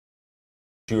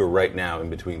You are right now in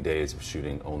between days of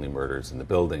shooting Only Murders in the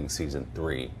Building season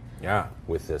 3. Yeah.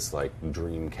 With this like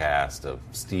dream cast of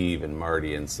Steve and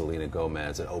Marty and Selena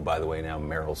Gomez and, oh, by the way, now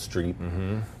Meryl Streep.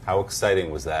 Mm-hmm. How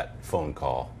exciting was that phone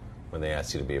call when they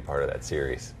asked you to be a part of that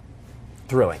series?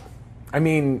 Thrilling. I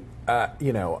mean,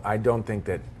 I don't think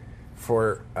that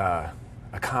for a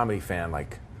comedy fan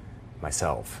like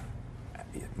myself,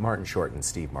 Martin Short and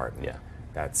Steve Martin, yeah,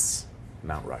 that's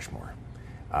Mount Rushmore.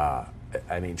 I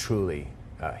mean, truly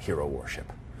hero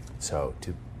worship. So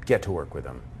to get to work with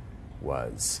them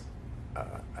was,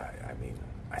 I mean,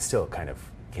 I still kind of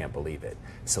can't believe it.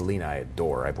 Selena, I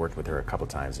adore. I've worked with her a couple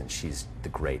times, and she's the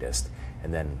greatest.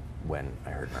 And then when I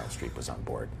heard Meryl Streep was on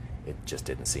board, it just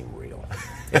didn't seem real.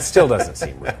 It still doesn't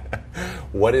seem real.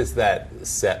 What is that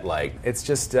set like? It's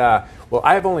just, well,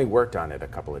 I've only worked on it a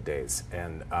couple of days,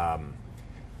 and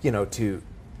to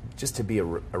be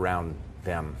around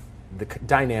them, the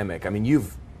dynamic. I mean,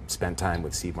 you've spent time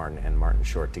with Steve Martin and Martin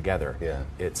Short together. Yeah,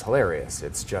 it's hilarious.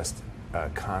 It's just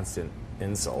constant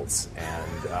insults,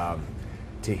 and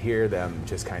to hear them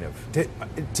just kind of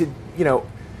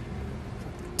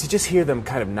to just hear them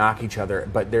kind of knock each other,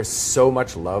 but there's so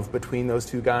much love between those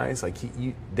two guys. Like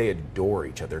they adore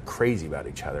each other, crazy about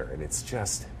each other, and it's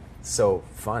just so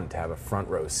fun to have a front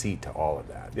row seat to all of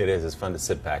that. It is. It's fun to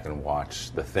sit back and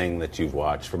watch the thing that you've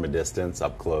watched from a distance,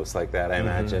 up close like that, I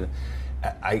imagine.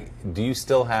 Do you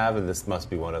still have, and this must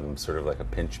be one of them, sort of like a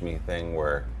pinch me thing,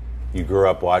 where you grew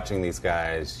up watching these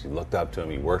guys, you looked up to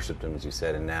them, you worshipped them, as you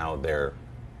said, and now they're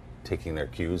taking their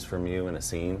cues from you in a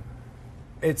scene?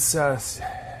 It's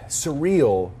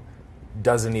surreal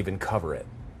doesn't even cover it.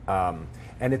 And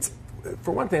it's,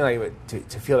 for one thing, like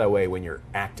to feel that way when you're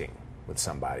acting with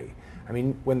somebody. I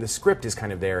mean, when the script is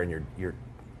kind of there and you're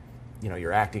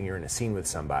acting, you're in a scene with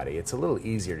somebody, it's a little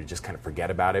easier to just kind of forget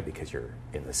about it because you're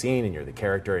in the scene and you're the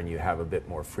character and you have a bit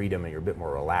more freedom and you're a bit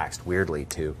more relaxed, weirdly,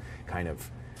 to kind of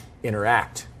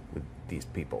interact with these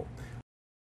people.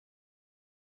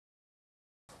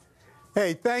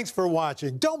 Hey, thanks for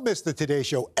watching. Don't miss the Today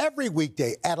Show every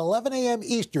weekday at 11 a.m.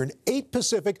 Eastern, 8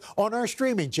 Pacific on our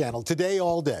streaming channel, Today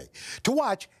All Day. To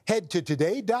watch, head to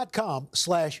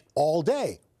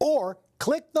today.com/allday or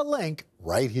click the link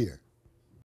right here.